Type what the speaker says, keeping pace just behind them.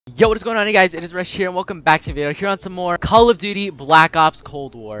Yo, what is going on, you guys? It is Rush here, and welcome back to the video. Here on some more Call of Duty Black Ops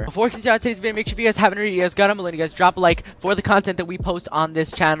Cold War. Before we continue on today's video, make sure if you guys haven't already, you guys go down below and you guys drop a like for the content that we post on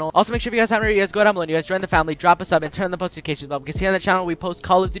this channel. Also, make sure if you guys haven't already, you guys go down below and you guys join the family, drop a sub, and turn on the notifications bell, because here on the channel we post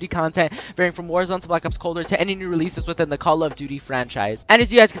Call of Duty content varying from Warzone to Black Ops Cold War to any new releases within the Call of Duty franchise. And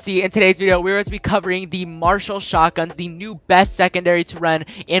as you guys can see in today's video, we're going to be covering the Marshall shotguns, the new best secondary to run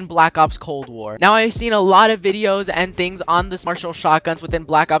in Black Ops Cold War. Now, I've seen a lot of videos and things on this Marshall shotguns within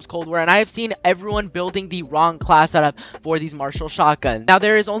Black Ops Cold War, and I have seen everyone building the wrong class setup for these Marshall shotguns. Now,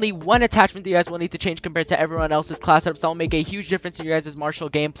 there is only one attachment that you guys will need to change compared to everyone else's class setups that will make a huge difference in you guys' Marshall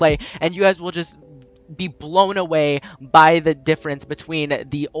gameplay, and you guys will just be blown away by the difference between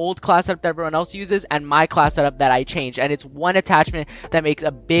the old class setup that everyone else uses and my class setup that I changed. And it's one attachment that makes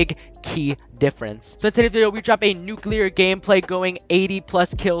a big key difference. So in today's video, we drop a nuclear gameplay going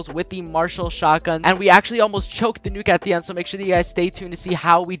 80+ kills with the Marshall shotgun, and we actually almost choked the nuke at the end, so make sure that you guys stay tuned to see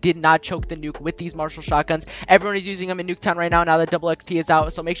how we did not choke the nuke with these Marshall shotguns. Everyone is using them in Nuketown right now that double XP is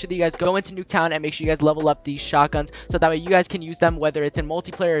out, so make sure that you guys go into Nuketown and make sure you guys level up these shotguns so that way you guys can use them whether it's in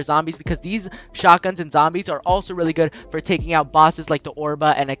multiplayer or zombies, because these shotguns and zombies are also really good for taking out bosses like the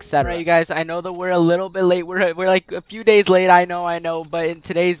Orba and etc. Right, you guys, I know that we're a little bit late, we're like a few days late, I know, but in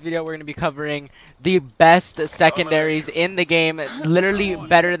today's video we're going to be covering the best secondaries in the game, literally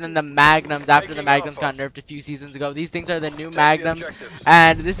better than the Magnums after the Magnums got nerfed a few seasons ago. These things are the new Magnums,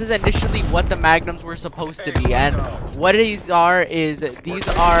 and this is initially what the Magnums were supposed to be. And what these are is these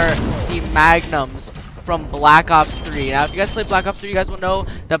are the Magnums from Black Ops 3. Now, if you guys play Black Ops 3, you guys will know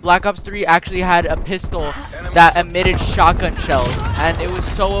that Black Ops 3 actually had a pistol that emitted shotgun shells, and it was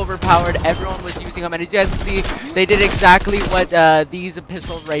so overpowered, everyone was using them. And as you guys can see, they did exactly what these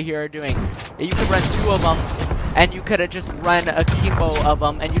pistols right here are doing. You could run 2 of them, and you could just run a combo of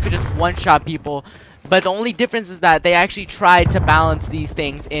them, and you could just one-shot people. But the only difference is that they actually tried to balance these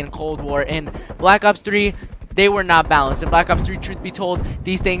things in Cold War. In Black Ops 3, they were not balanced. In Black Ops 3, truth be told,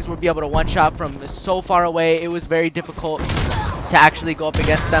 these things would be able to one-shot from so far away. It was very difficult to actually go up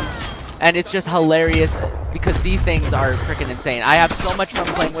against them. And it's just hilarious because these things are freaking insane. I have so much fun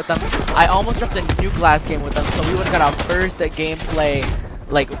playing with them. I almost dropped a nuke last game with them, so we would have got our first gameplay.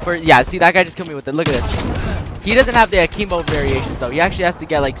 Yeah, see, that guy just killed me with it. Look at this. He doesn't have the akimbo variations though. He actually has to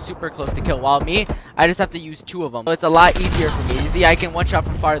get like super close to kill, while me, I just have to use 2 of them. So it's a lot easier for me. You see, I can one-shot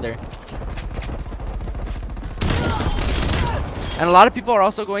from farther. And a lot of people are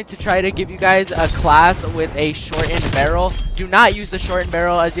also going to try to give you guys a class with a shortened barrel. Do not use the shortened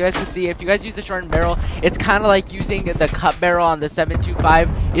barrel. As you guys can see, if you guys use the shortened barrel, it's kind of like using the cut barrel on the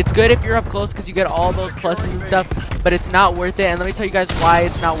 7.25. It's good if you're up close because you get all those pluses and stuff, but it's not worth it. And let me tell you guys why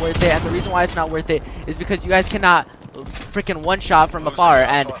it's not worth it. And the reason why it's not worth it is because you guys cannot freaking one-shot from afar.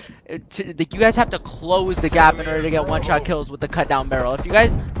 And you guys have to close the gap in order to get one-shot kills with the cut-down barrel. If you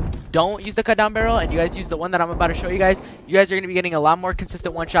guys don't use the cut down barrel and you guys use the one that I'm about to show you guys are going to be getting a lot more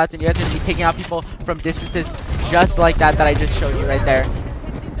consistent one shots, and you guys are going to be taking out people from distances just like that I just showed you right there.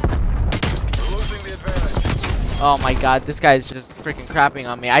 Oh my god, this guy is just freaking crapping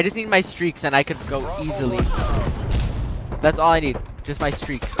on me. I just need my streaks and I could go easily. That's all I need, just my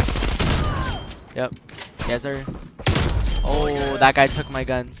streaks. Yep. Yes sir. Oh, that guy took my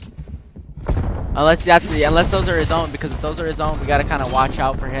guns. Unless those are his own, because if those are his own, we gotta kind of watch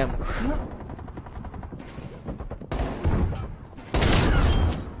out for him.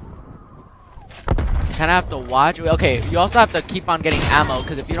 Kind of have to watch. Okay, you also have to keep on getting ammo,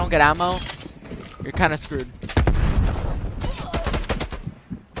 because if you don't get ammo, you're kind of screwed.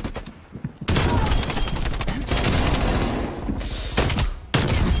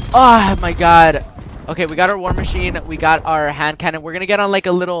 Oh my god. Okay, we got our war machine, we got our hand cannon. We're gonna get on like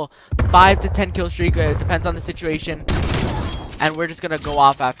a little 5 to 10 kill streak, it depends on the situation, and we're just gonna go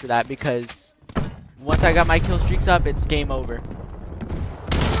off after that, because once I got my kill streaks up, it's game over.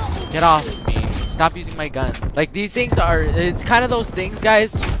 Get off me, stop using my gun. Like, these things are, it's kind of those things,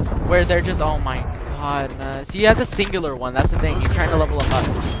 guys, where they're just, oh my god, man. See, he has a singular one, that's the thing, he's trying to level him up.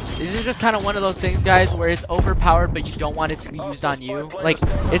 This is just kind of one of those things, guys, where it's overpowered, but you don't want it to be used on you. Like,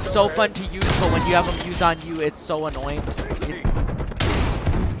 it's so fun to use, but when you have them used on you, it's so annoying.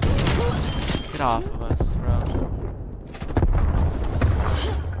 Get off of us, bro.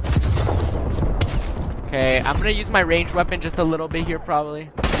 Okay, I'm gonna use my ranged weapon just a little bit here,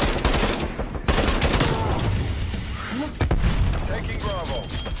 probably.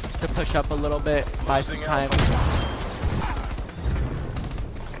 Just to push up a little bit, buy some time.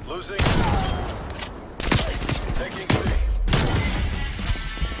 Losing. Taking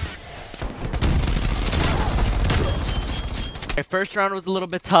C. My first round was a little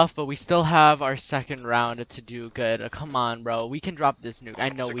bit tough, but we still have our second round to do good. Come on, bro. We can drop this nuke. I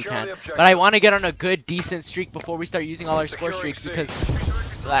know we can. But I want to get on a good, decent streak before we start using all our score streaks, because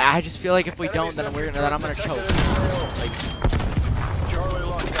I just feel like if we don't, then I'm gonna choke. Like, Charlie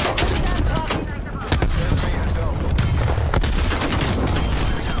locked down.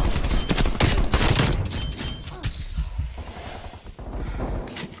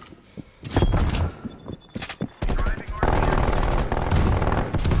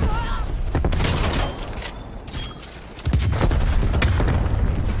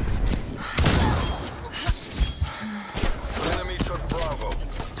 Enemy took Bravo.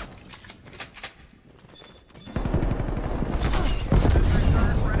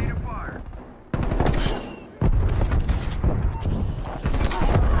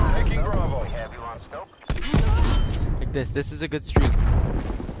 Taking Bravo. Have you on scope? like this. This is a good streak.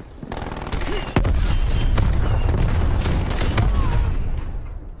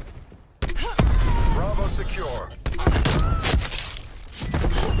 Bravo secure.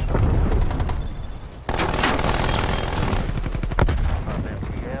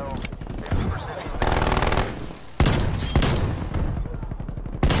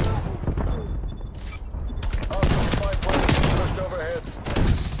 Pushed overhead.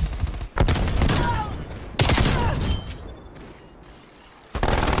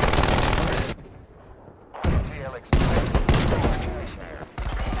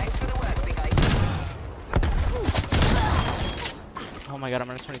 Oh my god, I'm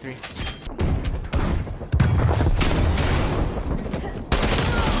minus 23.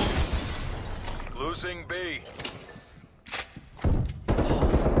 Losing B.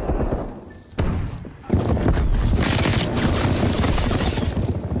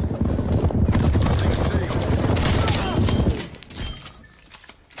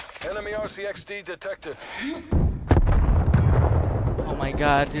 Enemy RCXD detected. Oh my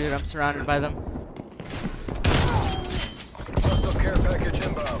god, dude, I'm surrounded by them. Hostile care package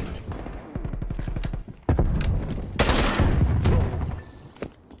inbound.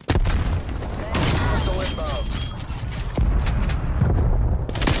 Hostile inbound.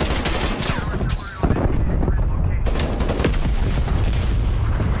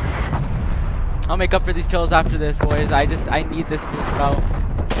 I'll make up for these kills after this, boys. I need this move, bro.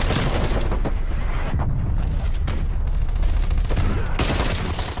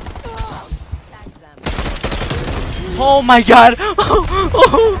 Oh my god!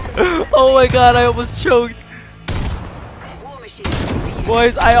 Oh my god, I almost choked.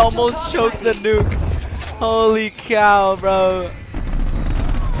 Boys, I almost choked the nuke. Holy cow, bro.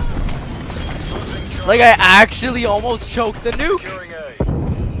 Like, I actually almost choked the nuke. Securing A.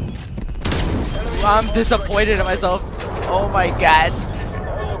 I'm disappointed in myself. Oh my god.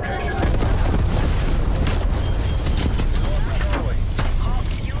 All locations. Charlie.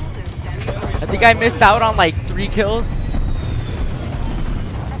 I think I missed out on like 3 kills.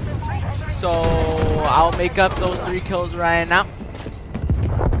 So I'll make up those 3 kills right now.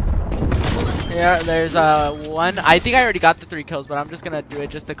 Here, there's one. I think I already got the 3 kills, but I'm just gonna do it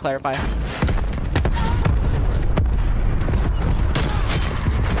just to clarify.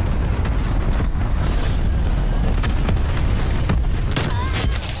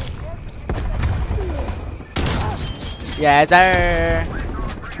 Yeah, there.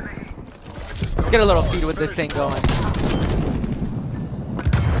 Let's get a little feed with this thing going.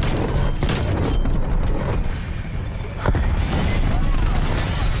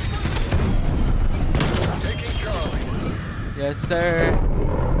 Taking Charlie. Yes, sir.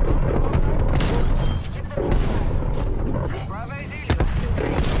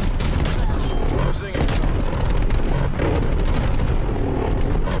 Losing it.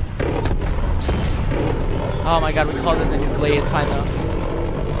 Oh my god, we called in the nuke late. It's fine though.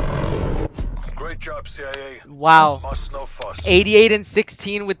 Great job, CIA. Wow. Must no fuss. 88 and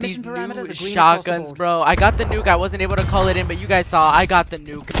 16 with these Mission new parameters agreed across the shotguns, board. bro. I got the nuke. I wasn't able to call it in, but you guys saw I got the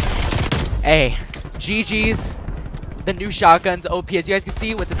nuke. Hey, GG's. The new shotguns, OP. As you guys can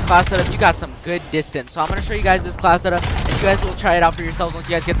see with this class setup, you got some good distance. So I'm going to show you guys this class setup, and you guys will try it out for yourselves once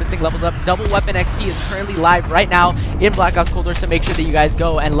you guys get this thing leveled up. Double Weapon XP is currently live right now in Black Ops Cold War, so make sure that you guys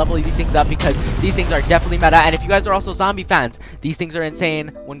go and level these things up, because these things are definitely meta. And if you guys are also zombie fans, these things are insane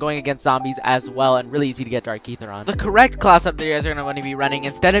when going against zombies as well, and really easy to get Dark Ether on. The correct class setup that you guys are going to want to be running,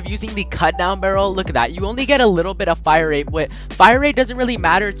 instead of using the cut down barrel, look at that. You only get a little bit of fire rate. Fire rate doesn't really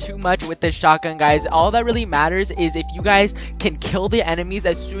matter too much with this shotgun, guys. All that really matters is if you guys can kill the enemies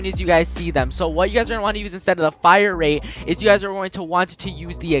as soon as you guys see them. So what you guys are going to want to use instead of the fire rate is you guys are going to want to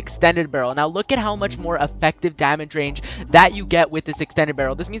use the extended barrel. Now look at how much more effective damage range that you get with this extended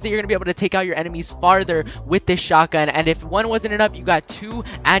barrel. This means that you're going to be able to take out your enemies farther with this shotgun, and if one wasn't enough, you got two,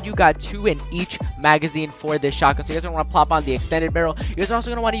 and you got two in each magazine for this shotgun. So you guys are going to want to plop on the extended barrel. You guys are also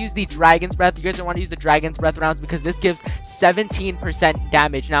going to want to use the Dragon's Breath. You guys are going to want to use the Dragon's Breath rounds because this gives 17%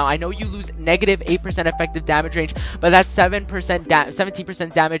 damage. Now I know you lose negative 8% effective damage range, but that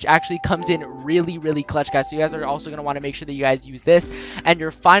 17% damage actually comes in really clutch, guys. So you guys are also going to want to make sure that you guys use this. And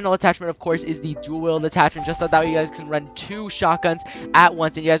your final attachment, of course, is the dual wield attachment, just so that way you guys can run two shotguns at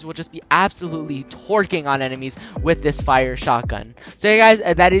once, and you guys will just be absolutely torquing on enemies with this fire shotgun. So yeah,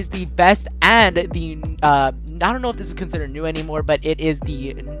 guys, that is the best and the I don't know if this is considered new anymore, but it is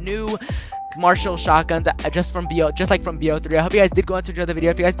the new Marshall shotguns, just like from BO3. I hope you guys did go on to enjoy the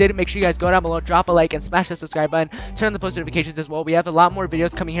video. If you guys did, make sure you guys go down below, drop a like, and smash the subscribe button. Turn on the post notifications as well. We have a lot more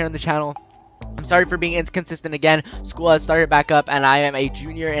videos coming here on the channel. I'm sorry for being inconsistent again. School has started back up, and I am a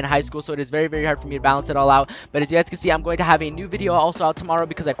junior in high school, so it is very hard for me to balance it all out. But as you guys can see, I'm going to have a new video also out tomorrow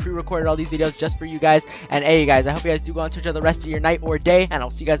because I pre-recorded all these videos just for you guys. And hey, guys, I hope you guys do go on to enjoy the rest of your night or day, and I'll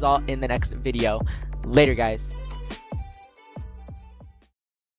see you guys all in the next video. Later, guys.